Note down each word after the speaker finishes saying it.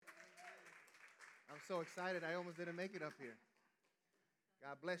so excited. I almost didn't make it up here.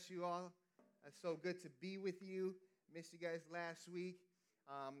 God bless you all. It's so good to be with you. Missed you guys last week.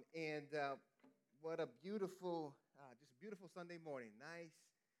 What a beautiful, just beautiful Sunday morning. Nice,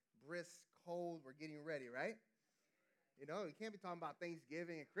 brisk, cold. We're getting ready, right? You know, you can't be talking about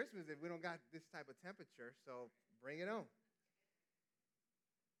Thanksgiving and Christmas if we don't got this type of temperature, so bring it on.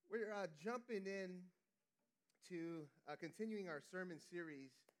 We're jumping in to continuing our sermon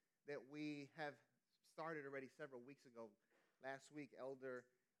series that we have started already several weeks ago. Last week, Elder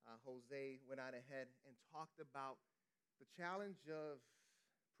Jose went out ahead and talked about the challenge of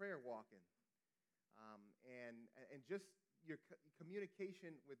prayer walking and just your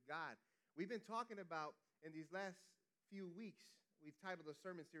communication with God. We've been talking about, in these last few weeks, we've titled the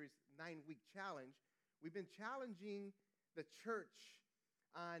sermon series 9-Week Challenge. We've been challenging the church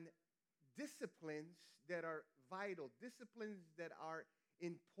on disciplines that are vital, disciplines that are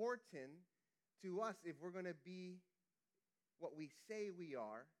important to us if we're going to be what we say we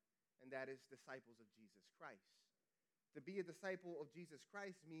are, and that is disciples of Jesus Christ. To be a disciple of Jesus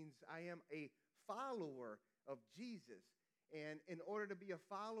Christ means I am a follower of Jesus. And in order to be a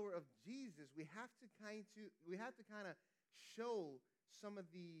follower of Jesus, we have to kind of show some of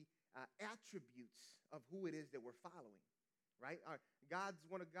the attributes of who it is that we're following, right?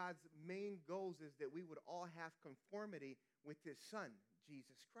 One of God's main goals is that we would all have conformity with His Son,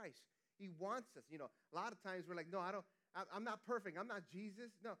 Jesus Christ. He wants us. You know, a lot of times we're like, no, I'm not perfect. I'm not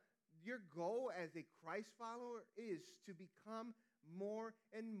Jesus. No, your goal as a Christ follower is to become more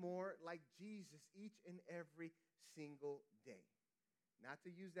and more like Jesus each and every single day. Not to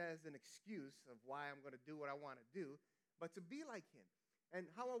use that as an excuse of why I'm going to do what I want to do, but to be like Him. And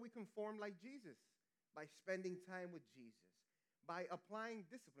how are we conformed like Jesus? By spending time with Jesus. By applying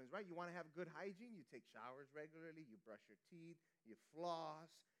disciplines, right? You want to have good hygiene, you take showers regularly, you brush your teeth, you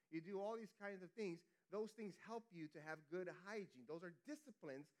floss, you do all these kinds of things. Those things help you to have good hygiene. Those are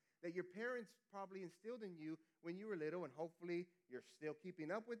disciplines that your parents probably instilled in you when you were little, and hopefully you're still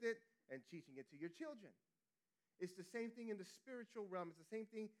keeping up with it and teaching it to your children. It's the same thing in the spiritual realm. It's the same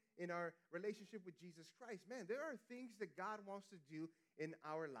thing in our relationship with Jesus Christ. Man, there are things that God wants to do in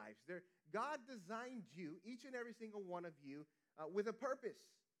our lives. God designed you, each and every single one of you, with a purpose.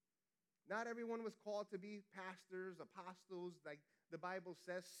 Not everyone was called to be pastors, apostles, like the Bible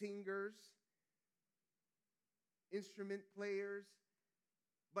says, singers, instrument players,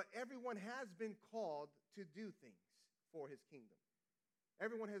 but everyone has been called to do things for His kingdom.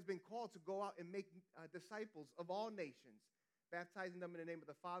 Everyone has been called to go out and make disciples of all nations, baptizing them in the name of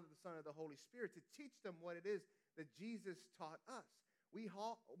the Father, the Son, and the Holy Spirit, to teach them what it is that Jesus taught us. We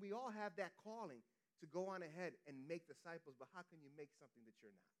all have that calling to go on ahead and make disciples, but how can you make something that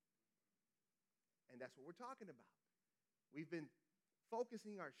you're not? And that's what we're talking about. We've been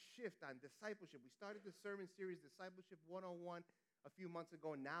focusing our shift on discipleship. We started the sermon series, Discipleship 101, a few months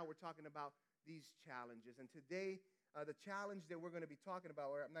ago, and now we're talking about these challenges. And today, the challenge that we're going to be talking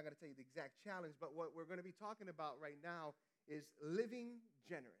about, or I'm not going to tell you the exact challenge, but what we're going to be talking about right now is living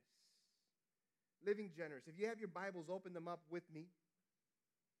generous. Living generous. If you have your Bibles, open them up with me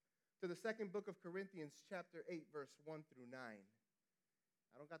to the second book of Corinthians, chapter 8, verse 1 through 9.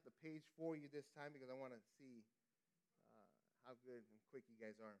 I don't got the page for you this time because I want to see how good and quick you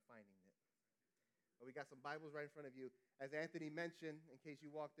guys are in finding it. But we got some Bibles right in front of you. As Anthony mentioned, in case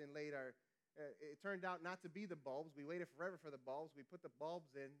you walked in late, it turned out not to be the bulbs. We waited forever for the bulbs. We put the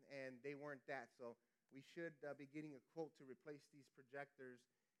bulbs in, and they weren't that. So we should be getting a quote to replace these projectors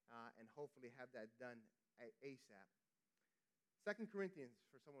and hopefully have that done ASAP. 2 Corinthians,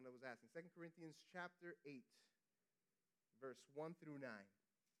 for someone that was asking, 2 Corinthians chapter 8, verse 1 through 9.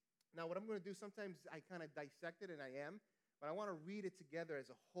 Now, what I'm going to do, sometimes I kind of dissect it, and I am, but I want to read it together as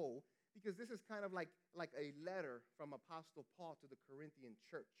a whole, because this is kind of like a letter from Apostle Paul to the Corinthian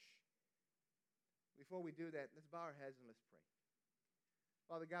church. Before we do that, let's bow our heads and let's pray.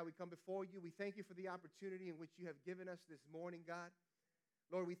 Father God, we come before you. We thank you for the opportunity in which you have given us this morning, God.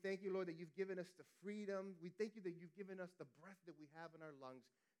 Lord, we thank you, Lord, that you've given us the freedom. We thank you that you've given us the breath that we have in our lungs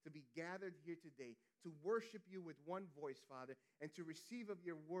to be gathered here today, to worship you with one voice, Father, and to receive of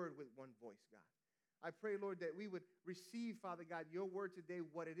your word with one voice, God. I pray, Lord, that we would receive, Father God, your word today,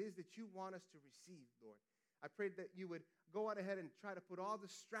 what it is that you want us to receive, Lord. I pray that you would go out ahead and try to put all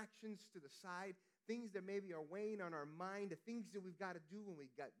distractions to the side, things that maybe are weighing on our mind, the things that we've got to do when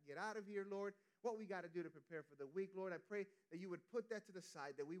we get out of here, Lord, what we got to do to prepare for the week, Lord. I pray that you would put that to the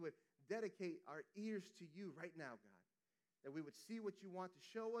side, that we would dedicate our ears to you right now, God, that we would see what you want to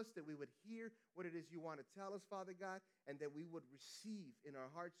show us, that we would hear what it is you want to tell us, Father God, and that we would receive in our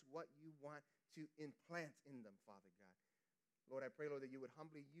hearts what you want to implant in them, Father God. Lord, I pray, Lord, that you would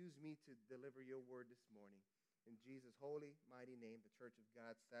humbly use me to deliver your word this morning. In Jesus' holy, mighty name, the church of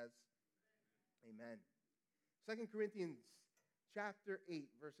God says, amen. 2 Corinthians chapter 8,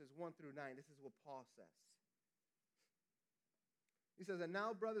 verses 1 through 9. This is what Paul says. He says, and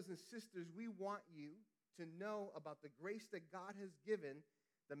now, brothers and sisters, we want you to know about the grace that God has given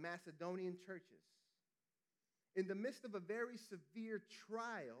the Macedonian churches. In the midst of a very severe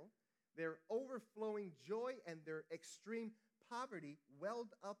trial, their overflowing joy and their extreme poverty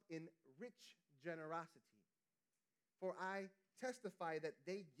welled up in rich generosity. For I testify that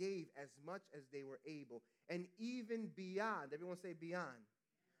they gave as much as they were able, and even beyond, everyone say beyond,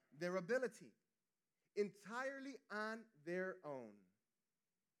 their ability, entirely on their own.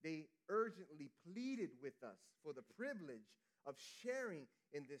 They urgently pleaded with us for the privilege of sharing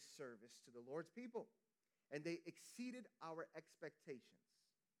in this service to the Lord's people, and they exceeded our expectations.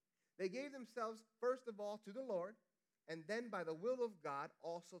 They gave themselves, first of all, to the Lord, and then by the will of God,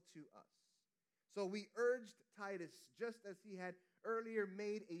 also to us. So we urged Titus, just as he had earlier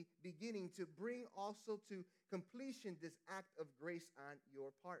made a beginning, to bring also to completion this act of grace on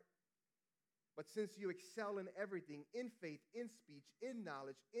your part. But since you excel in everything, in faith, in speech, in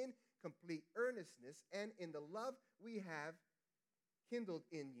knowledge, in complete earnestness, and in the love we have kindled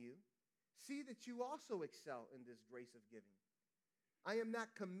in you, see that you also excel in this grace of giving. I am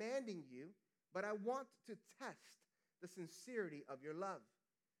not commanding you, but I want to test the sincerity of your love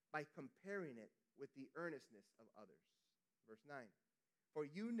by comparing it with the earnestness of others. Verse 9, for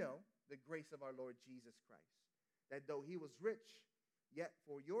you know the grace of our Lord Jesus Christ, that though he was rich, yet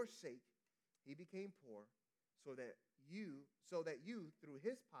for your sake he became poor, so that you, through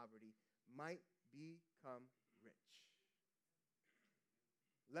his poverty, might become rich.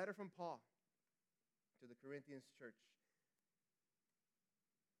 Letter from Paul to the Corinthians church.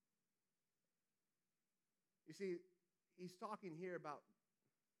 You see, he's talking here about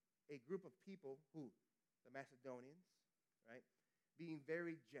a group of people who, the Macedonians, right, being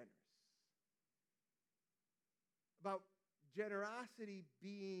very generous. About generosity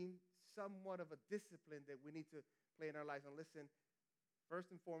being somewhat of a discipline that we need to play in our lives. And listen,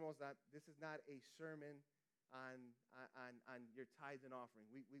 first and foremost, this is not a sermon on your tithes and offering.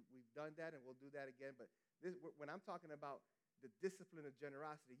 We've done that, and we'll do that again. But when I'm talking about the discipline of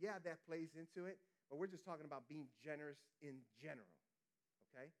generosity, yeah, that plays into it. But we're just talking about being generous in general,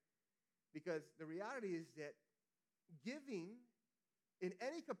 okay? Because the reality is that giving in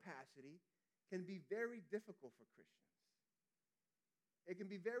any capacity can be very difficult for Christians. It can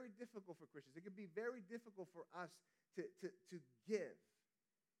be very difficult for Christians. It can be very difficult for us to give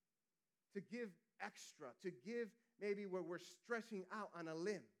extra, to give maybe where we're stretching out on a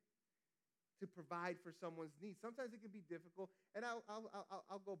limb to provide for someone's needs. Sometimes it can be difficult, and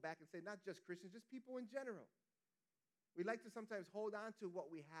I'll go back and say not just Christians, just people in general. We like to sometimes hold on to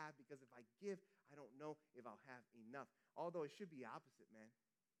what we have because if I give, I don't know if I'll have enough. Although it should be opposite, man.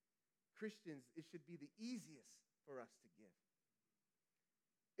 Christians, it should be the easiest for us to give.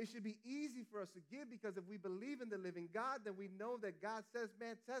 It should be easy for us to give because if we believe in the living God, then we know that God says,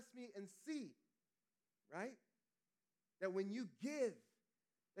 man, test me and see, right? That when you give,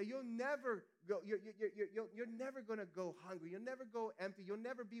 that you'll never go, you're never going to go hungry. You'll never go empty. You'll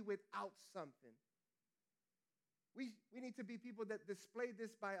never be without something. We need to be people that display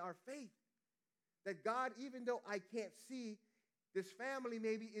this by our faith. That God, even though I can't see, this family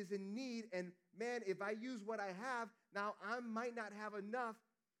maybe is in need, and man, if I use what I have, now I might not have enough.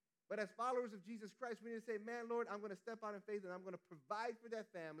 But as followers of Jesus Christ, we need to say, man, Lord, I'm going to step out in faith and I'm going to provide for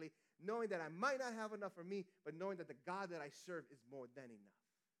that family, knowing that I might not have enough for me, but knowing that the God that I serve is more than enough.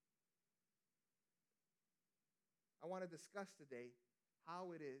 I want to discuss today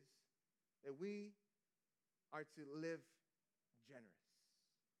how it is that we are to live generous.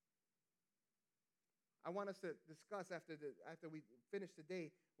 I want us to discuss after we finish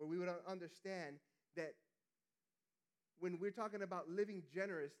today where we would understand that when we're talking about living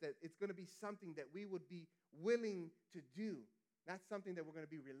generous, that it's going to be something that we would be willing to do, not something that we're going to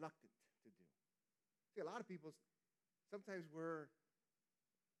be reluctant to do. See, a lot of people, sometimes we're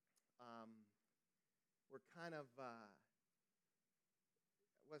kind of,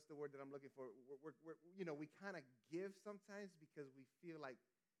 what's the word that I'm looking for? We kind of give sometimes because we feel like,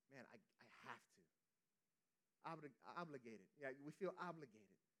 man, I have to. Obligated. Yeah, we feel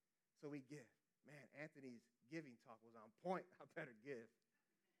obligated. So we give. Man, Anthony's giving talk was on point. I better give.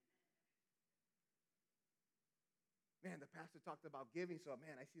 Man, the pastor talked about giving, so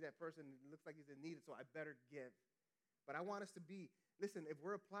man, I see that person, it looks like he's in need, so I better give. But I want us to be, listen, if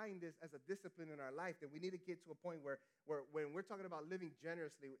we're applying this as a discipline in our life, then we need to get to a point where when we're talking about living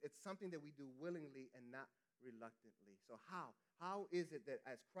generously, it's something that we do willingly and not reluctantly. So how? How is it that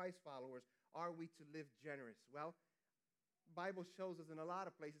as Christ followers are we to live generous? Well, Bible shows us in a lot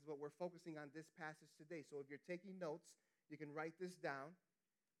of places, but we're focusing on this passage today. So if you're taking notes, you can write this down.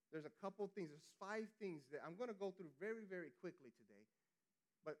 There's a couple things. There's 5 things that I'm going to go through very, very quickly today.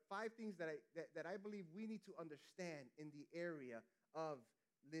 But 5 things that I believe we need to understand in the area of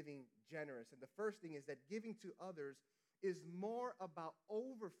living generous. And the first thing is that giving to others is more about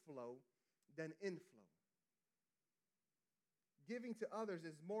overflow than inflow. Giving to others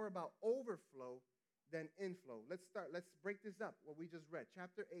is more about overflow than inflow. Let's break this up, what we just read.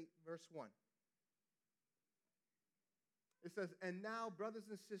 Chapter 8, verse 1. It says, "And now, brothers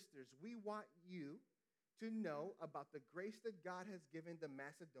and sisters, we want you to know about the grace that God has given the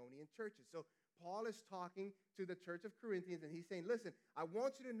Macedonian churches." So Paul is talking to the church of Corinthians, and he's saying, listen, I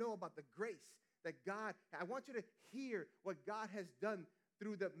want you to know about the grace that I want you to hear what God has done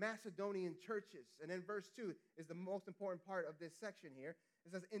through the Macedonian churches. And then verse 2 is the most important part of this section here.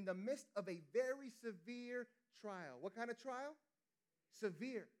 It says, in the midst of a very severe trial. What kind of trial?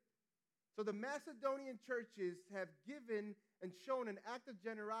 Severe. So the Macedonian churches have given and shown an act of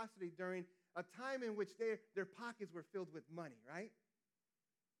generosity during a time in which their pockets were filled with money, right?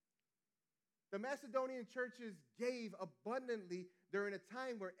 The Macedonian churches gave abundantly during a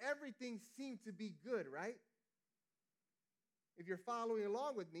time where everything seemed to be good, right? If you're following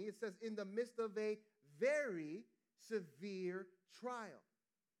along with me, it says, in the midst of a very severe trial.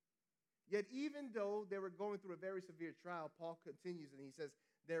 Yet even though they were going through a very severe trial, Paul continues and he says,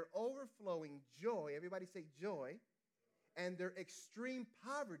 their overflowing joy, everybody say joy, and their extreme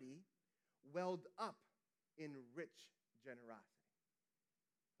poverty welled up in rich generosity.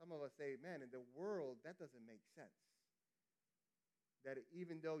 Some of us say, man, in the world, that doesn't make sense. That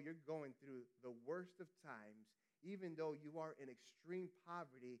even though you're going through the worst of times, even though you are in extreme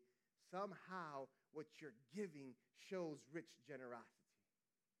poverty, somehow what you're giving shows rich generosity.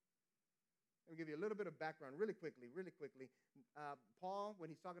 Let me give you a little bit of background really quickly. Paul, when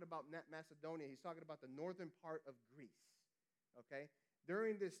he's talking about Macedonia, he's talking about the northern part of Greece, okay?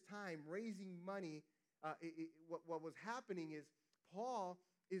 During this time, raising money, what was happening is Paul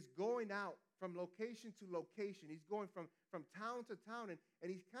is going out from location to location. He's going from town to town,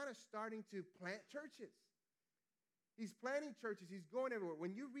 and he's kind of starting to plant churches. He's planting churches. He's going everywhere.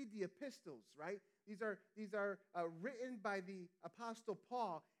 When you read the epistles, right, these are written by the Apostle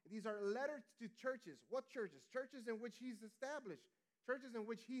Paul. These are letters to churches. What churches? Churches in which he's established. Churches in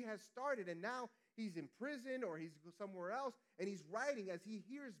which he has started, and now he's in prison or he's somewhere else, and he's writing as he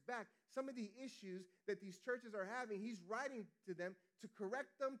hears back some of the issues that these churches are having. He's writing to them to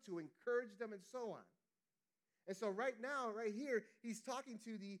correct them, to encourage them, and so on. And so right now, right here, he's talking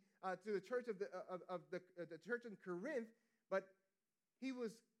to the church of the church in Corinth, but he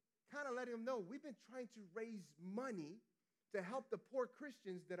was kind of letting them know, we've been trying to raise money to help the poor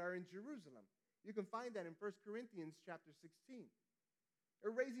Christians that are in Jerusalem. You can find that in 1 Corinthians chapter 16. They're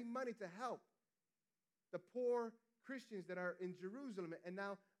raising money to help the poor Christians that are in Jerusalem. And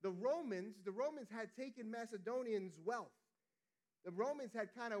now the Romans had taken Macedonians' wealth. The Romans had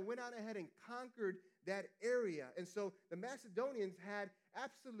kind of went on ahead and conquered that area. And so the Macedonians had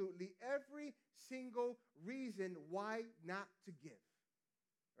absolutely every single reason why not to give,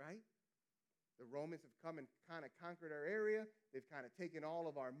 right? The Romans have come and kind of conquered our area. They've kind of taken all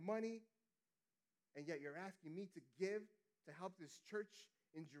of our money. And yet you're asking me to give to help this church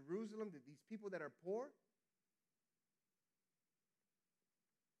in Jerusalem, these people that are poor?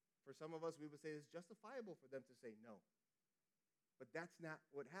 For some of us, we would say it's justifiable for them to say no. But that's not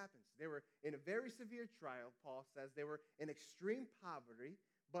what happens. They were in a very severe trial, Paul says. They were in extreme poverty.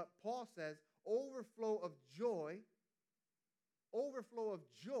 But Paul says overflow of joy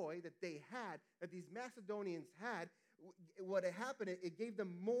that they had, that these Macedonians had. What had happened, it gave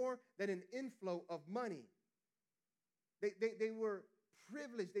them more than an inflow of money. They were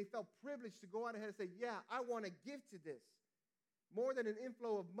privileged. They felt privileged to go out ahead and say, yeah, I want to give to this. More than an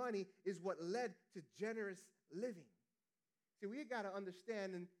inflow of money is what led to generous living. See, we got to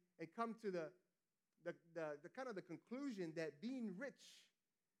understand and come to the kind of the conclusion that being rich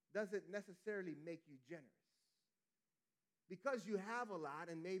doesn't necessarily make you generous. Because you have a lot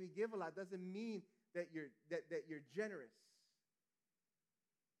and maybe give a lot doesn't mean that you're generous.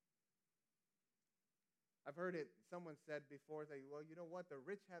 I've heard it, someone said before, say, well, you know what, the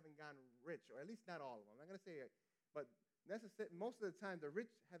rich haven't gotten rich, or at least not all of them. I'm not going to say it, but most of the time, the rich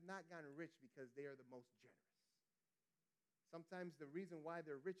have not gotten rich because they are the most generous. Sometimes the reason why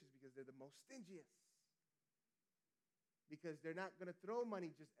they're rich is because they're the most stingiest. Because they're not going to throw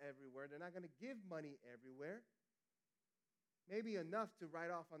money just everywhere. They're not going to give money everywhere. maybe enough to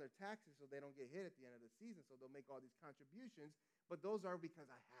write off on their taxes so they don't get hit at the end of the season, so they'll make all these contributions, but those are because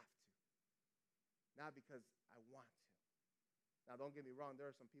I have to, not because I want to. Now, don't get me wrong, there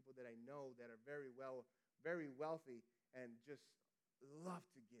are some people that I know that are very wealthy and just love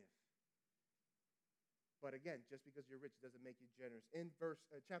to give. But again, just because you're rich doesn't make you generous. In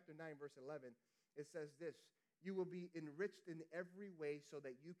chapter 9, verse 11, it says this: you will be enriched in every way so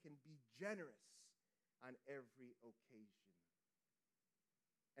that you can be generous on every occasion.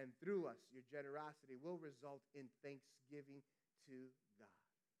 And through us, your generosity will result in thanksgiving to God.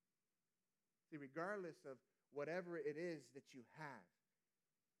 See, regardless of whatever it is that you have,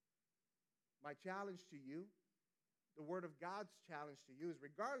 my challenge to you, the Word of God's challenge to you is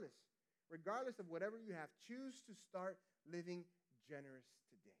regardless of whatever you have, choose to start living generous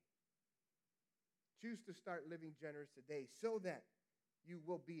today. Choose to start living generous today so that you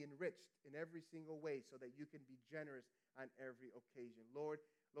will be enriched in every single way so that you can be generous on every occasion. Lord,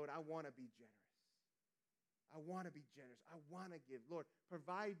 I want to be generous. I want to be generous. I want to give. Lord,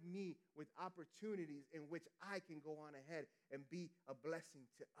 provide me with opportunities in which I can go on ahead and be a blessing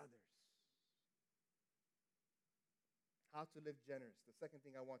to others. How to live generous. The second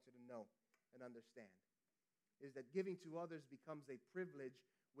thing I want you to know and understand is that giving to others becomes a privilege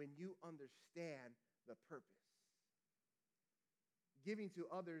when you understand the purpose. Giving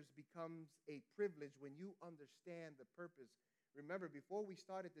to others becomes a privilege when you understand the purpose. Remember, before we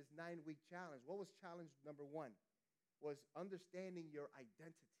started this 9-week challenge, what was challenge number 1? Was understanding your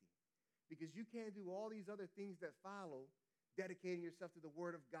identity. Because you can't do all these other things that follow, dedicating yourself to the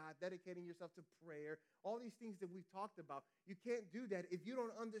Word of God, dedicating yourself to prayer, all these things that we've talked about. You can't do that if you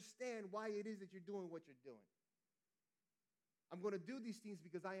don't understand why it is that you're doing what you're doing. I'm going to do these things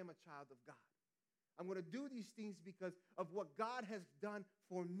because I am a child of God. I'm going to do these things because of what God has done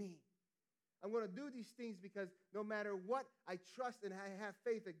for me. I'm going to do these things because no matter what, I trust and I have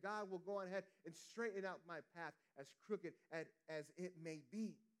faith that God will go on ahead and straighten out my path, as crooked as it may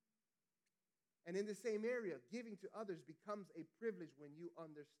be. And in the same area, giving to others becomes a privilege when you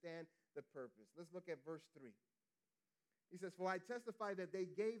understand the purpose. Let's look at verse 3. He says, for I testify that they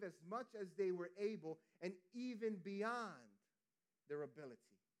gave as much as they were able and even beyond their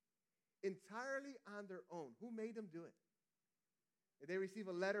ability, entirely on their own. Who made them do it? Did they receive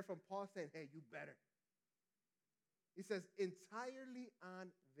a letter from Paul saying, hey, you better? He says, entirely on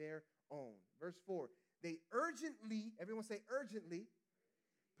their own. Verse 4, they urgently, everyone say urgently,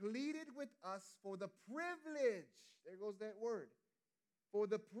 pleaded with us for the privilege, there goes that word, for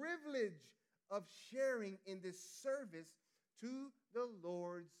the privilege of sharing in this service to the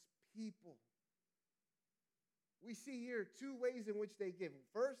Lord's people. We see here 2 ways in which they give.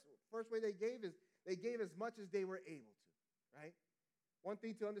 First way they gave is they gave as much as they were able to, right? One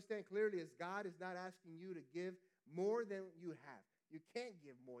thing to understand clearly is God is not asking you to give more than you have. You can't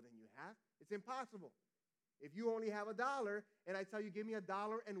give more than you have. It's impossible. If you only have $1 and I tell you, give me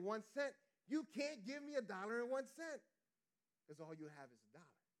 $1.01, you can't give me $1.01 because all you have is $1.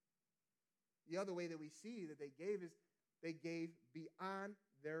 The other way that we see that they gave is they gave beyond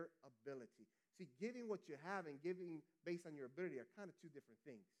their ability. See, giving what you have and giving based on your ability are kind of 2 different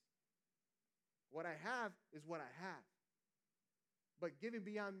things. What I have is what I have. But giving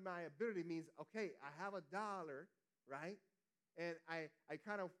beyond my ability means, okay, I have $1, right? And I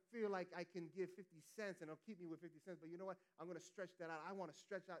kind of feel like I can give 50 cents and it'll keep me with 50 cents. But you know what? I'm going to stretch that out. I want to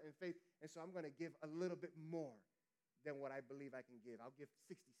stretch out in faith. And so I'm going to give a little bit more than what I believe I can give. I'll give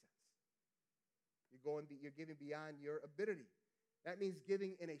 60 cents. You're giving beyond your ability. That means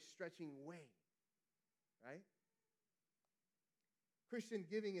giving in a stretching way, right? Christian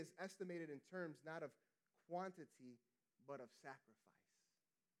giving is estimated in terms not of quantity, but of sacrifice.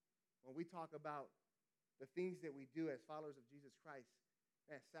 When we talk about the things that we do as followers of Jesus Christ,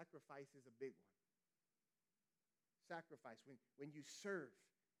 man, sacrifice is a big one. Sacrifice. When you serve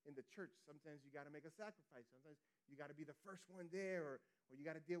in the church, sometimes you got to make a sacrifice. Sometimes you got to be the first one there, or you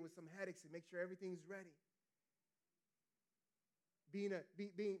got to deal with some headaches and make sure everything's ready.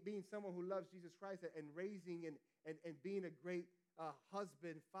 Being someone who loves Jesus Christ and raising and being a great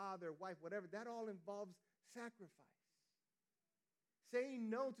husband, father, wife, whatever, that all involves sacrifice.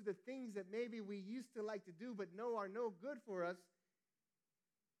 Saying no to the things that maybe we used to like to do but know are no good for us,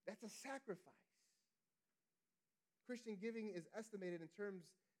 that's a sacrifice. Christian giving is estimated in terms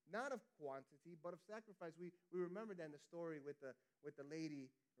not of quantity, but of sacrifice. We remember then the story with the lady,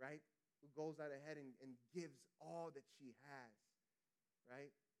 right, who goes out ahead and gives all that she has,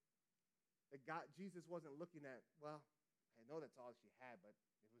 right? Jesus wasn't looking at, well, I know that's all she had, but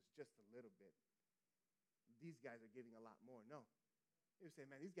it was just a little bit. These guys are giving a lot more. No. He was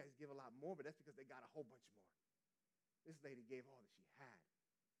saying, man, these guys give a lot more, but that's because they got a whole bunch more. This lady gave all that she had.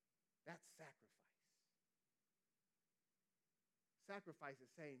 That's sacrifice. Sacrifice is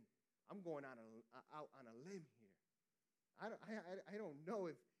saying, I'm going out on a limb here. I don't know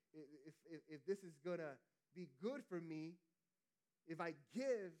if this is going to be good for me if I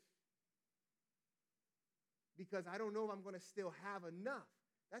give, because I don't know if I'm going to still have enough.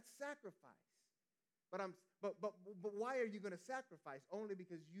 That's sacrifice. But why are you going to sacrifice? Only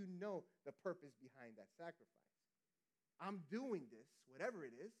because you know the purpose behind that sacrifice. I'm doing this, whatever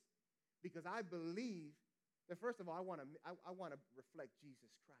it is, because I believe that, first of all, I want to reflect Jesus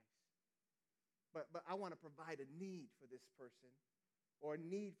Christ. But I want to provide a need for this person, or a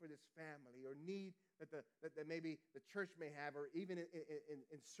need for this family, or need that maybe the church may have, or even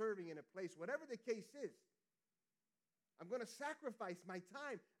in serving in a place, whatever the case is. I'm going to sacrifice my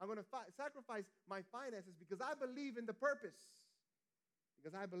time. I'm going to sacrifice my finances because I believe in the purpose,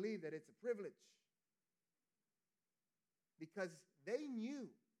 because I believe that it's a privilege. Because they knew,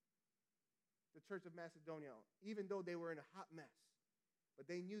 the Church of Macedonia, even though they were in a hot mess, but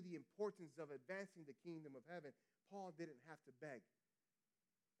they knew the importance of advancing the kingdom of heaven. Paul didn't have to beg,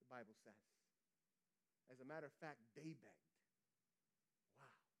 the Bible says. As a matter of fact, they begged.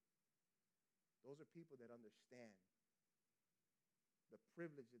 Wow. Those are people that understand the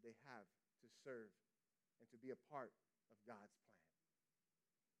privilege that they have to serve and to be a part of God's plan.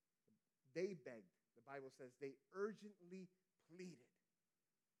 They begged. The Bible says they urgently pleaded.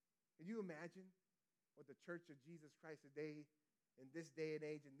 Can you imagine what the Church of Jesus Christ today, in this day and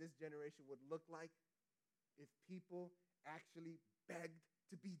age, in this generation, would look like if people actually begged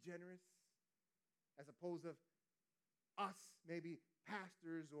to be generous, as opposed to us, maybe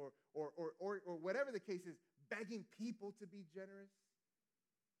pastors or whatever the case is, begging people to be generous?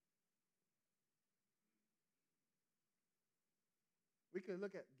 We could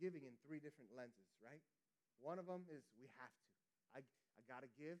look at giving in three different lenses, right? One of them is we have to. I got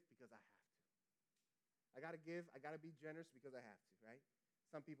to give because I have to. I got to give. I got to be generous because I have to, right?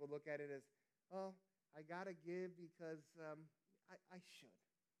 Some people look at it as, oh, I got to give because I should.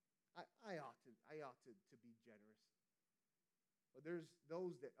 I ought to be generous. But there's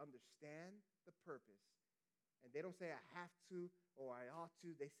those that understand the purpose, and they don't say I have to or I ought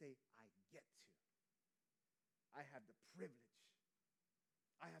to. They say I get to. I have the privilege.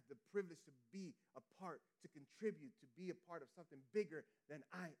 I have the privilege to be a part, to contribute, to be a part of something bigger than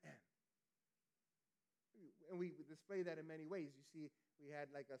I am. And we display that in many ways. You see, we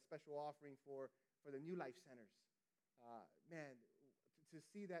had like a special offering for the New Life Centers. Man, to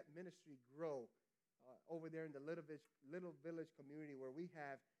see that ministry grow over there in the little village community where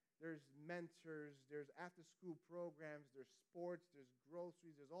there's mentors, there's after-school programs, there's sports, there's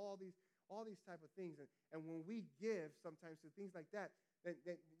groceries, there's all these type of things. And when we give sometimes to things like that, then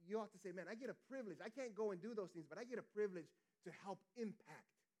you ought to say, man, I get a privilege. I can't go and do those things, but I get a privilege to help impact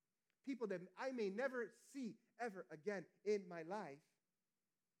people that I may never see ever again in my life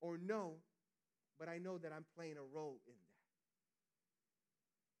or know, but I know that I'm playing a role in that.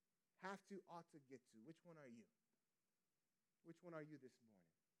 Have to, ought to, get to. Which one are you? Which one are you this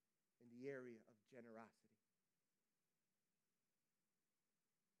morning in the area of generosity?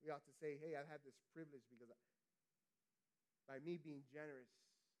 We ought to say, hey, I have this privilege because by me being generous,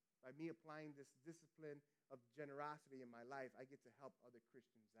 by me applying this discipline of generosity in my life, I get to help other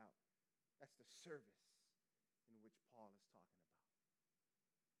Christians out. That's the service in which Paul is talking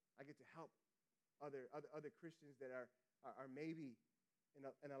about. I get to help other Christians that are maybe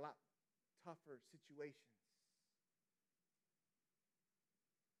in a lot tougher situations.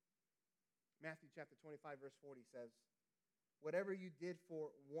 Matthew chapter 25, verse 40 says, whatever you did for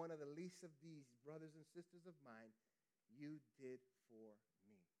one of the least of these brothers and sisters of mine, you did for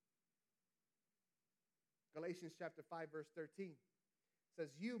me. Galatians chapter 5, verse 13 says,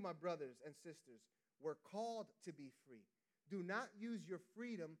 you, my brothers and sisters, were called to be free. Do not use your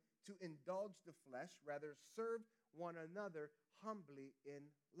freedom to indulge the flesh. Rather, serve one another humbly in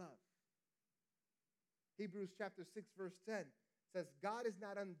love. Hebrews chapter 6, verse 10 says, God is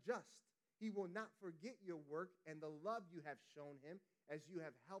not unjust. He will not forget your work and the love you have shown him as you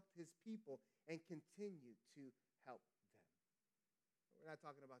have helped his people and continue to help them. We're not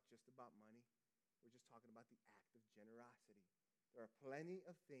talking about just about money. We're just talking about the act of generosity. There are plenty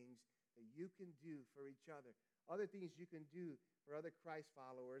of things that you can do for each other. Other things you can do for other Christ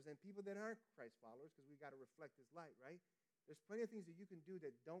followers and people that aren't Christ followers, because we've got to reflect his light, right? There's plenty of things that you can do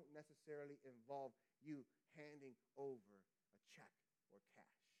that don't necessarily involve you handing over a check or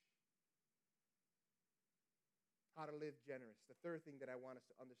cash. How to live generous. The third thing that I want us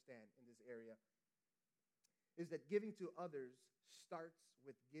to understand in this area is that giving to others starts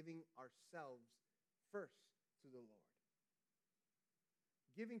with giving ourselves first to the Lord.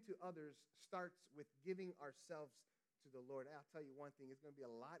 Giving to others starts with giving ourselves to the Lord. I'll tell you one thing, it's going to be a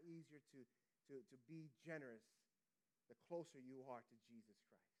lot easier to be generous the closer you are to Jesus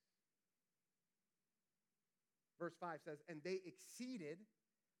Christ. Verse 5 says, and they exceeded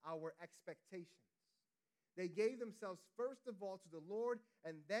our expectations. They gave themselves first of all to the Lord,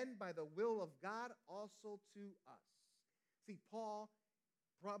 and then by the will of God also to us. See, Paul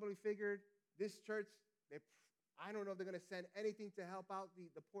probably figured this church, I don't know if they're going to send anything to help out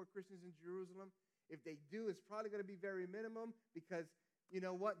the poor Christians in Jerusalem. If they do, it's probably going to be very minimum because, you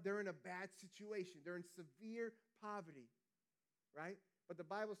know what, they're in a bad situation. They're in severe poverty, right? But the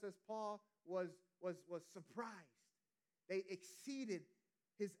Bible says Paul was surprised. They exceeded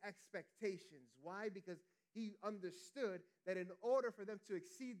his expectations. Why? Because he understood that in order for them to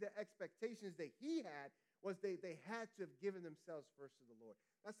exceed the expectations that he had, was they had to have given themselves first to the Lord.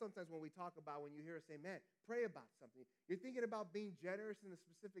 That's sometimes when we talk about, when you hear us say, man, pray about something. You're thinking about being generous in a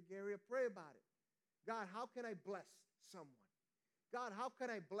specific area, pray about it. God, how can I bless someone? God, how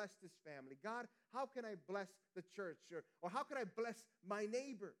can I bless this family? God, how can I bless the church? Or how can I bless my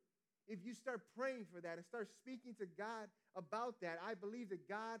neighbor? If you start praying for that and start speaking to God about that, I believe that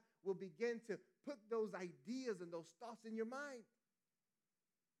God will begin to put those ideas and those thoughts in your mind.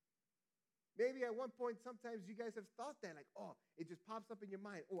 Maybe at one point, sometimes you guys have thought that, like, oh, it just pops up in your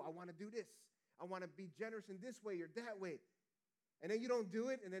mind. Oh, I want to do this. I want to be generous in this way or that way. And then you don't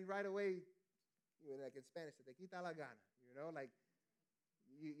do it, and then right away, like in Spanish, te quita la gana, like,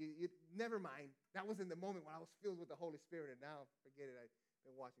 you never mind. That was in the moment when I was filled with the Holy Spirit, and now, forget it, I've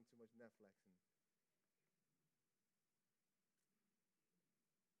been watching too much Netflix.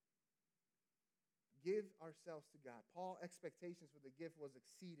 Give ourselves to God. Paul's expectations for the gift was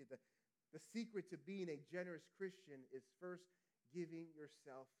exceeded. The secret to being a generous Christian is first giving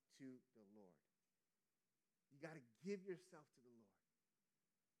yourself to the Lord. You got to give yourself to the Lord.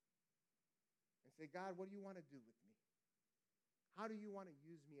 And say, God, what do you want to do with me? How do you want to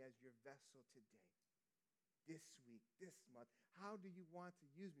use me as your vessel today, this week, this month? How do you want to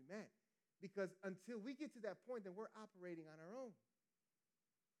use me? Man, because until we get to that point, then we're operating on our own.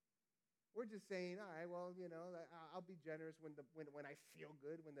 We're just saying, all right, well, I'll be generous when I feel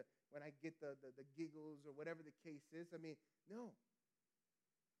good, when I get the giggles or whatever the case is. I mean, no.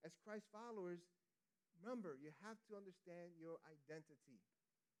 As Christ followers, remember, you have to understand your identity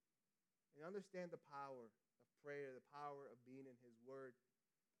and understand the power of prayer, the power of being in his word.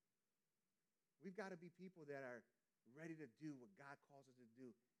 We've got to be people that are ready to do what God calls us to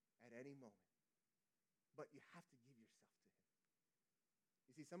do at any moment. But you have to give yourself to him.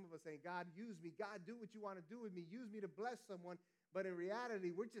 You see, some of us saying, God, use me. God, do what you want to do with me. Use me to bless someone. But in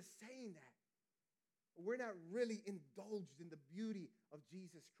reality, we're just saying that. We're not really indulged in the beauty of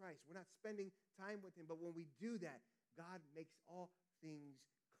Jesus Christ. We're not spending time with him. But when we do that, God makes all things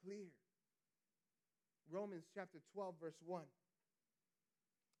clear. Romans chapter 12, verse 1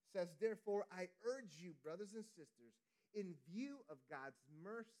 says, therefore, I urge you, brothers and sisters, in view of God's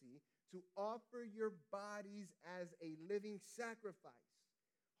mercy, to offer your bodies as a living sacrifice,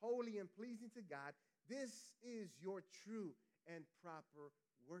 holy and pleasing to God. This is your true and proper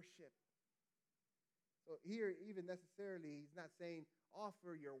worship. So here, even necessarily, he's not saying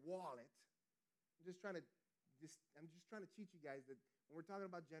offer your wallet. I'm just trying to teach you guys that when we're talking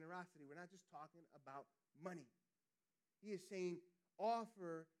about generosity, we're not just talking about money. He is saying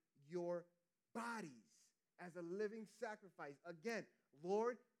offer your bodies as a living sacrifice. Again,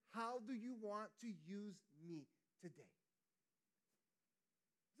 Lord, how do you want to use me today?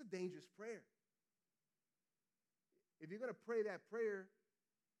 It's a dangerous prayer. If you're going to pray that prayer,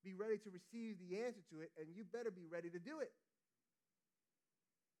 be ready to receive the answer to it, and you better be ready to do it.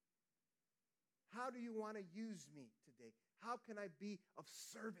 How do you want to use me today? How can I be of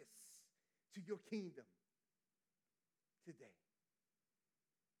service to your kingdom today?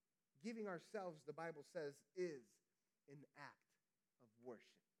 Giving ourselves, the Bible says, is an act of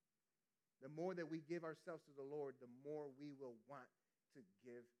worship. The more that we give ourselves to the Lord, the more we will want to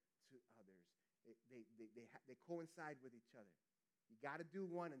give to others. They coincide with each other. You got to do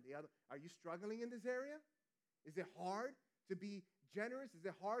one and the other. Are you struggling in this area? Is it hard to be generous? Is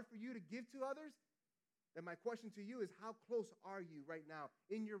it hard for you to give to others? Then my question to you is, how close are you right now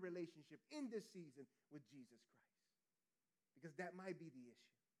in your relationship in this season with Jesus Christ? Because that might be the issue.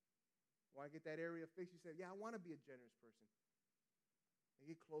 Want to get that area fixed? You say, yeah, I want to be a generous person.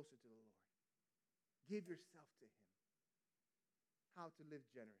 And get closer to the Lord. Give yourself to him. How to live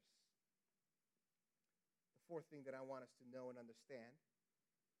generous. The fourth thing that I want us to know and understand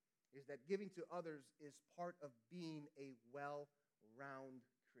is that giving to others is part of being a well-rounded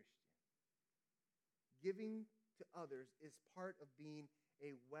Christian. Giving to others is part of being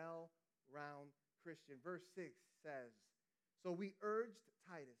a well-rounded Christian. Verse 6 says, so we urged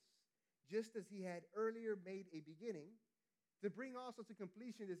Titus, just as he had earlier made a beginning, to bring also to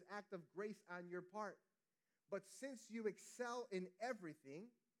completion this act of grace on your part. But since you excel in everything,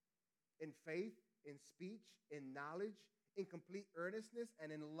 in faith, in speech, in knowledge, in complete earnestness,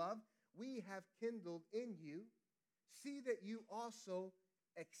 and in love, we have kindled in you. See that you also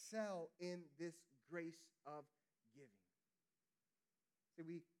excel in this grace of giving. So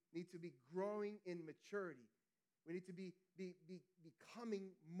we need to be growing in maturity. We need to be becoming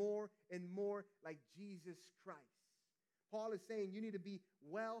more and more like Jesus Christ. Paul is saying you need to be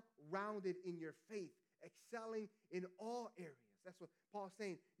well-rounded in your faith, excelling in all areas. That's what Paul's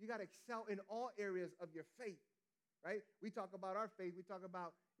saying. You got to excel in all areas of your faith, right? We talk about our faith. We talk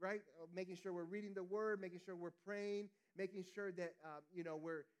about, right, making sure we're reading the word, making sure we're praying, making sure that,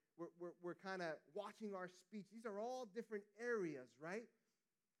 we're kind of watching our speech. These are all different areas, right?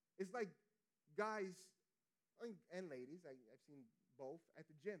 It's like guys and ladies, I've seen both, at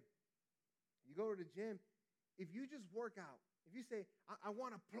the gym. You go to the gym, if you just work out, if you say, I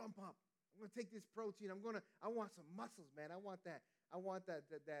want to plump up, I'm going to take this protein, I want some muscles, man, I want that, I want to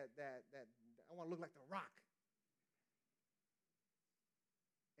look like The Rock.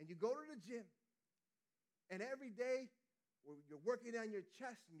 And you go to the gym, and every day, you're working on your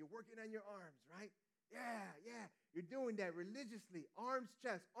chest and you're working on your arms, right? Yeah, you're doing that religiously, arms,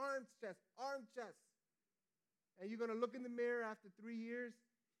 chest, arms, chest, arms, chest. And you're going to look in the mirror after 3 years,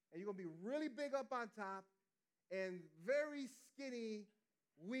 and you're going to be really big up on top and very skinny,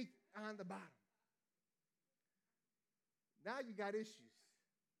 weak on the bottom. Now you got issues,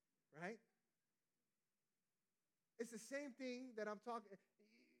 right? It's the same thing that I'm talking.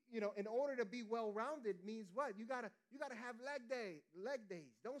 In order to be well-rounded means what? You gotta have leg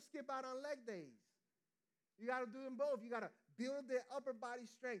days. Don't skip out on leg days. You got to do them both. You got to build the upper body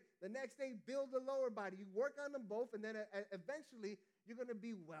strength. The next day, build the lower body. You work on them both, and then eventually you're going to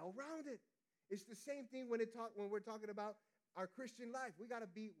be well-rounded. It's the same thing when we're talking about our Christian life. We got to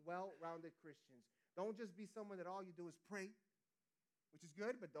be well-rounded Christians. Don't just be someone that all you do is pray, which is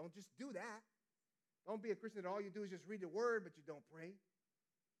good, but don't just do that. Don't be a Christian that all you do is just read the word, but you don't pray.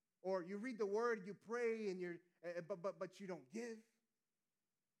 Or you read the word, you pray, but you don't give.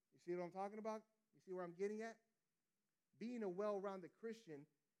 You see what I'm talking about? You see where I'm getting at? Being a well-rounded Christian,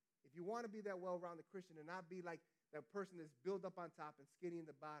 if you want to be that well-rounded Christian and not be like that person that's built up on top and skinny in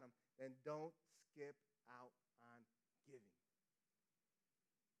the bottom, then don't skip out on giving.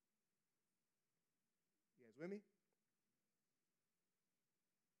 You guys with me?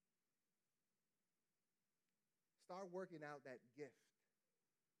 Start working out that gift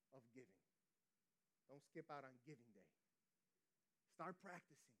of giving. Don't skip out on giving day. Start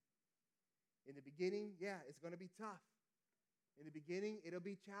practicing. In the beginning, it's going to be tough. In the beginning, it'll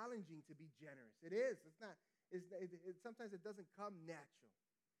be challenging to be generous. It is. Sometimes it doesn't come natural.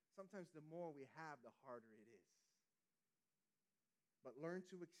 Sometimes the more we have, the harder it is. But learn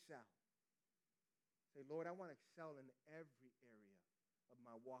to excel. Say, Lord, I want to excel in every area of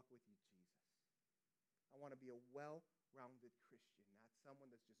my walk with you, Jesus. I want to be a well-rounded Christian, not someone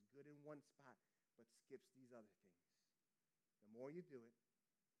that's just good in one spot but skips these other things. The more you do it,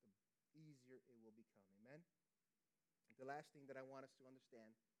 easier it will become. Amen? The last thing that I want us to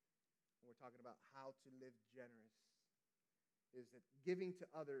understand when we're talking about how to live generous is that giving to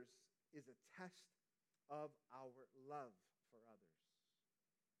others is a test of our love for others.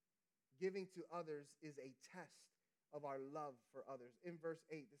 Giving to others is a test of our love for others. In verse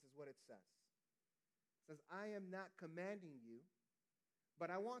 8, this is what it says. It says, I am not commanding you,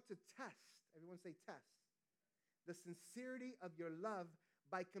 but I want to test, everyone say test, the sincerity of your love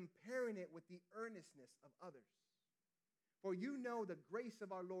by comparing it with the earnestness of others. For you know the grace of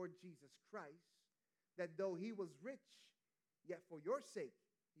our Lord Jesus Christ, that though he was rich, yet for your sake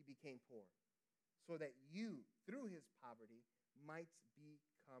he became poor, so that you, through his poverty, might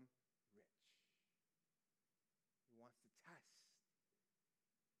become rich. He wants to test.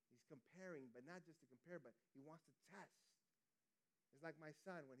 He's comparing, but not just to compare, but he wants to test. It's like my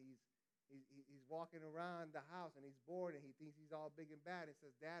son when he's walking around the house and he's bored and he thinks he's all big and bad and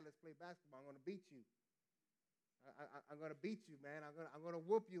says, Dad, let's play basketball. I'm going to beat you. I'm going to beat you, man. I'm going to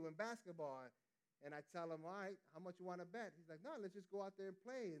whoop you in basketball. And I tell him, all right, how much you want to bet? He's like, no, let's just go out there and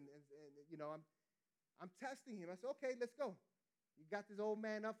play. And I'm testing him. I said, okay, let's go. You got this old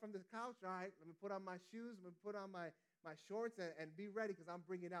man up from the couch. All right, let me put on my shoes. Let me put on my shorts and be ready because I'm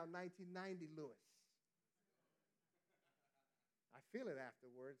bringing out 1990 Lewis. I feel it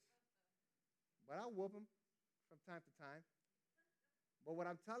afterwards. But I'll whoop him from time to time. But what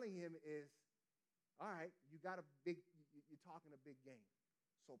I'm telling him is, all right, you're talking a big game.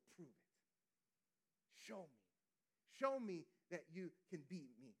 So prove it. Show me. Show me that you can beat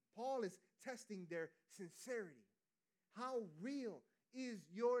me. Paul is testing their sincerity. How real is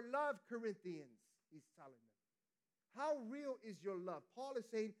your love, Corinthians? He's telling them. How real is your love? Paul is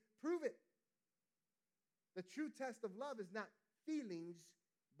saying, prove it. The true test of love is not feelings,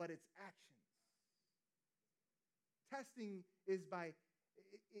 but it's actions. Testing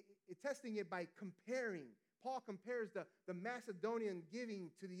it by comparing. Paul compares the Macedonian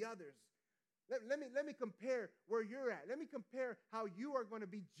giving to the others. Let me compare where you're at. Let me compare how you are going to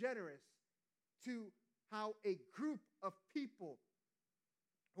be generous to how a group of people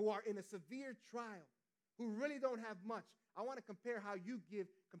who are in a severe trial, who really don't have much, I want to compare how you give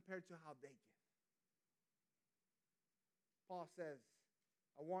compared to how they give. Paul says,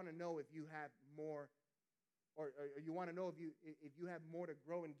 I want to know if you have more, or you want to know if you have more to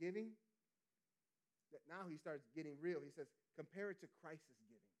grow in giving. That now he starts getting real. He says, compare it to Christ's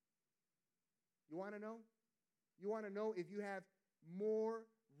giving. You want to know? You want to know if you have more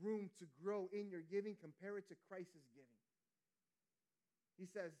room to grow in your giving? Compare it to Christ's giving. He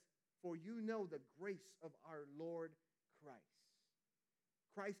says, for you know the grace of our Lord Christ.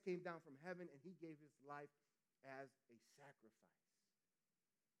 Christ came down from heaven and he gave his life as a sacrifice.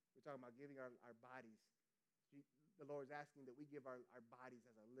 We're talking about giving our bodies. The Lord's asking that we give our bodies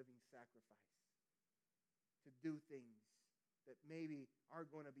as a living sacrifice to do things that maybe are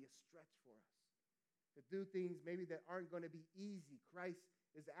going to be a stretch for us, to do things maybe that aren't going to be easy. Christ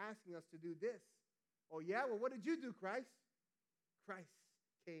is asking us to do this. Oh, yeah? Well, what did you do, Christ? Christ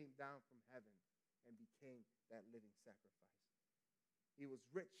came down from heaven and became that living sacrifice. He was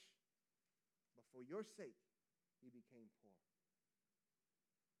rich, but for your sake, he became poor.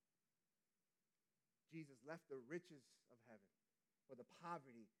 Jesus left the riches of heaven for the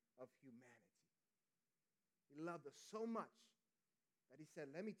poverty of humanity. He loved us so much that he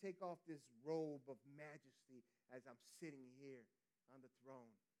said, let me take off this robe of majesty as I'm sitting here on the throne.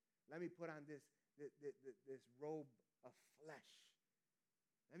 Let me put on this robe of flesh.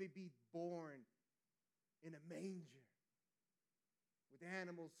 Let me be born in a manger with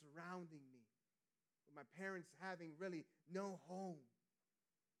animals surrounding me, with my parents having really no home.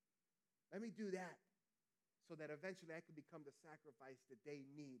 Let me do that so that eventually I can become the sacrifice that they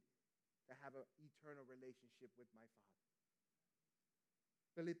need to have an eternal relationship with my Father.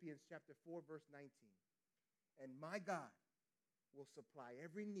 Philippians chapter 4, verse 19. And my God will supply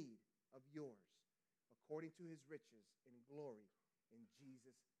every need of yours according to his riches in glory in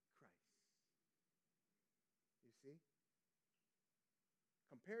Jesus Christ. You see?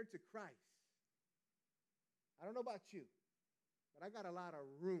 Compared to Christ, I don't know about you, but I got a lot of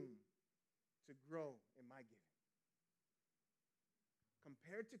room to grow in my giving.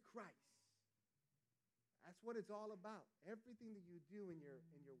 Compared to Christ, that's what it's all about. Everything that you do in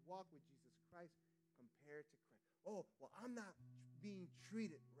your walk with Jesus Christ, compared to Christ. Oh, well, I'm not being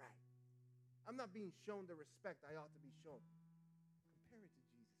treated right. I'm not being shown the respect I ought to be shown. Compare it to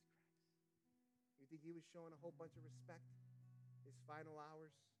Jesus Christ. You think he was showing a whole bunch of respect his final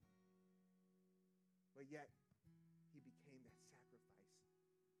hours? But yet, he became that sacrifice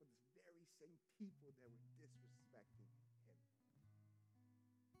for the very same people that were disrespecting him.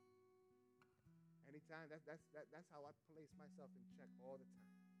 Anytime, that's how I place myself in check all the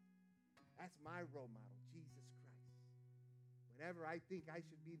time. That's my role model, Jesus Christ. Whenever I think I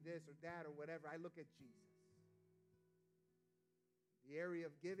should be this or that or whatever, I look at Jesus. The area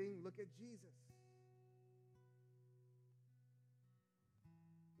of giving, look at Jesus.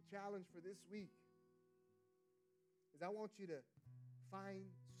 The challenge for this week is I want you to find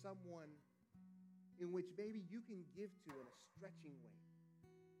someone in which maybe you can give to in a stretching way.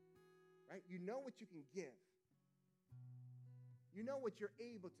 Right? You know what you can give. You know what you're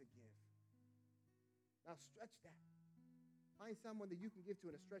able to give. Now stretch that. Find someone that you can give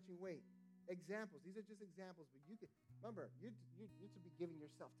to in a stretching way. Examples. These are just examples, but you can remember, you're to be giving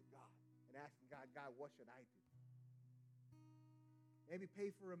yourself to God and asking God, what should I do? Maybe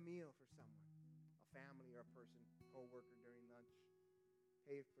pay for a meal for someone, a family or a person, co-worker during lunch.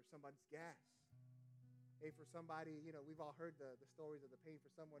 Pay for somebody's gas. Pay for somebody, we've all heard the stories of the paying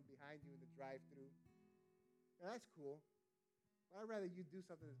for someone behind you in the drive-thru. Now, that's cool. But I'd rather you do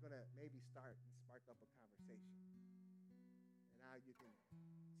something that's going to maybe start and spark up a conversation. And now you can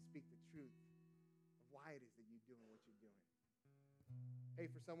speak the truth of why it is that you're doing what you're doing. Pay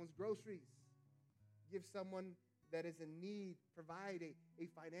for someone's groceries. Give someone that is in need, provide a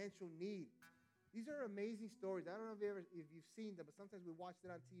financial need. These are amazing stories. I don't know if you've seen them, but sometimes we watch it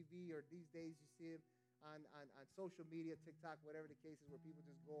on TV, or these days you see them on social media, TikTok, whatever the case is, where people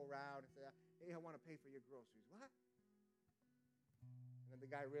just go around and say, hey, I want to pay for your groceries. What? And And the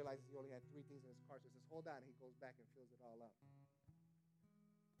guy realizes he only had 3 things in his car, so he says, hold on. He goes back and fills it all up.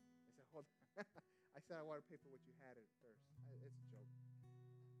 I said, hold on. I said, I want to pay for what you had at first. It's a joke.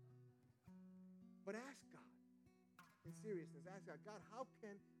 But ask God, in seriousness, ask God, God, how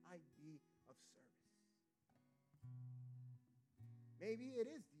can I be of service? Maybe it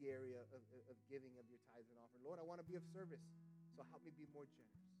is the area of giving of your tithes and offering. Lord, I want to be of service, so help me be more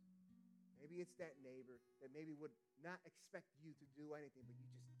generous. Maybe it's that neighbor that maybe would not expect you to do anything, but you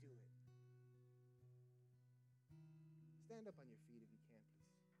just do it. Stand up on your feet if you can, please.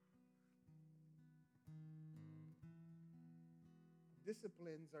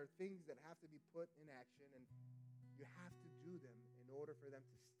 Disciplines are things that have to be put in action, and you have to do them in order for them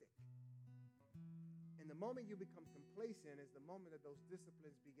to stick. And the moment you become complacent is the moment that those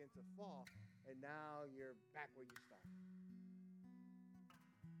disciplines begin to fall, and now you're back where you started.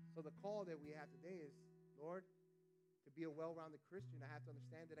 So the call that we have today is, Lord, to be a well-rounded Christian, I have to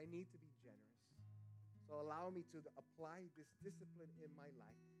understand that I need to be generous. So allow me to apply this discipline in my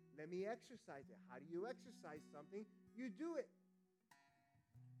life. Let me exercise it. How do you exercise something? You do it.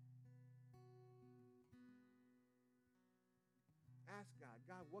 Ask God,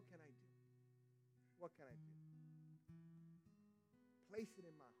 God, what can I do? What can I do? Place it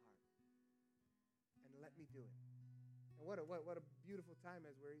in my heart and let me do it. And what a beautiful time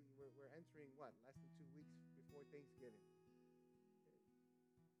as we're entering, less than 2 weeks before Thanksgiving.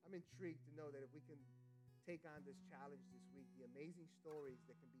 I'm intrigued to know that if we can take on this challenge this week, the amazing stories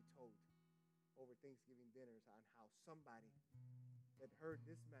that can be told over Thanksgiving dinners on how somebody that heard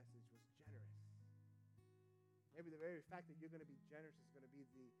this message was generous. Maybe the very fact that you're going to be generous is going to be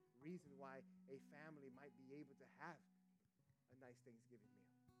the reason why a family might be able to have a nice Thanksgiving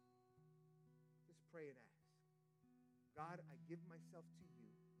meal. Just pray and ask. God, I give myself to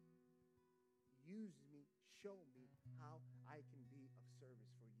you. Use me, show me how I can be of service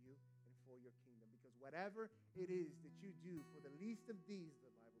for you and for your kingdom. Because whatever it is that you do for the least of these,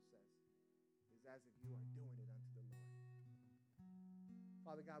 the Bible says, is as if you are doing it unto the Lord.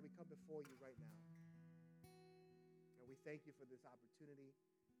 Father God, we come before you right now. And we thank you for this opportunity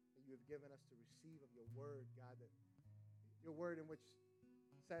that you have given us to receive of your word, God, that your word in which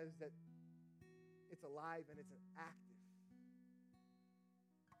says that it's alive and it's active.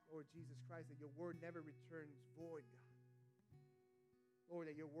 Lord Jesus Christ, that your word never returns void, God. Lord,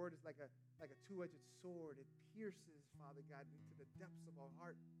 that your word is like a two-edged sword. It pierces, Father God, into the depths of our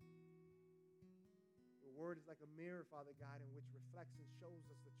heart. Your word is like a mirror, Father God, in which reflects and shows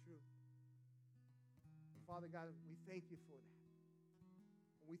us the truth. And Father God, we thank you for that.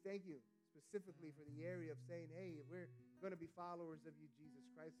 And we thank you specifically for the area of saying, hey, if we're going to be followers of you, Jesus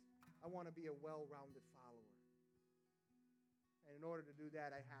Christ, I want to be a well-rounded follower. And in order to do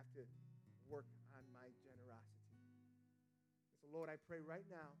that, I have to work on my generosity. So, Lord, I pray right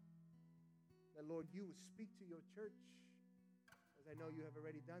now that, Lord, you would speak to your church, as I know you have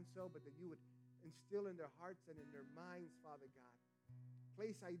already done so, but that you would instill in their hearts and in their minds, Father God.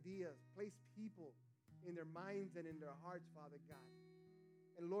 Place ideas, place people in their minds and in their hearts, Father God.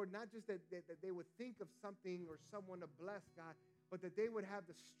 And, Lord, not just that they would think of something or someone to bless, God, but that they would have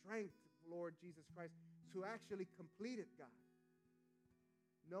the strength, Lord Jesus Christ, to actually complete it, God.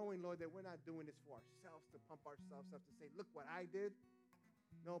 Knowing, Lord, that we're not doing this for ourselves, to pump ourselves up, to say, look what I did.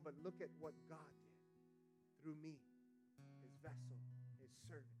 No, but look at what God did through me, his vessel, his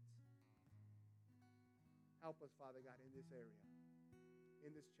servant. Help us, Father God, in this area,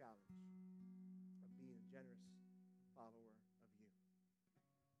 in this challenge of being a generous follower of you.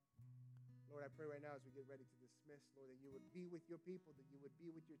 Lord, I pray right now as we get ready to dismiss, Lord, that you would be with your people, that you would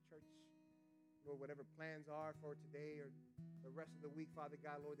be with your church. Lord, whatever plans are for today or the rest of the week, Father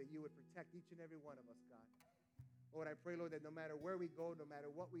God, Lord, that you would protect each and every one of us, God. Lord, I pray, Lord, that no matter where we go, no matter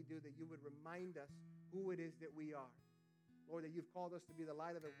what we do, that you would remind us who it is that we are. Lord, that you've called us to be the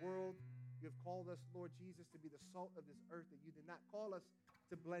light of the world. You've called us, Lord Jesus, to be the salt of this earth, that you did not call us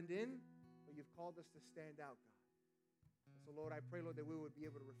to blend in, but you've called us to stand out, God. And so, Lord, I pray, Lord, that we would be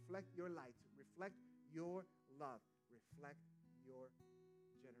able to reflect your light, reflect your love, reflect your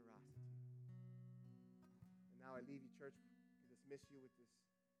generosity. And now I leave you, church, dismiss you with this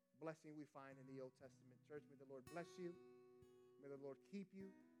blessing we find in the Old Testament. Church, may the Lord bless you. May the Lord keep you.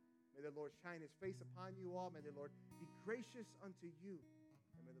 May the Lord shine his face upon you all. May the Lord be gracious unto you.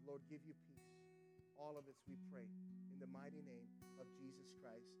 And may the Lord give you peace. All of this we pray in the mighty name of Jesus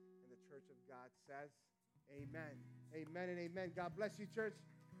Christ. And the church of God says, amen. Amen and amen. God bless you, church.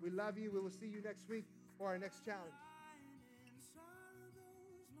 We love you. We will see you next week for our next challenge.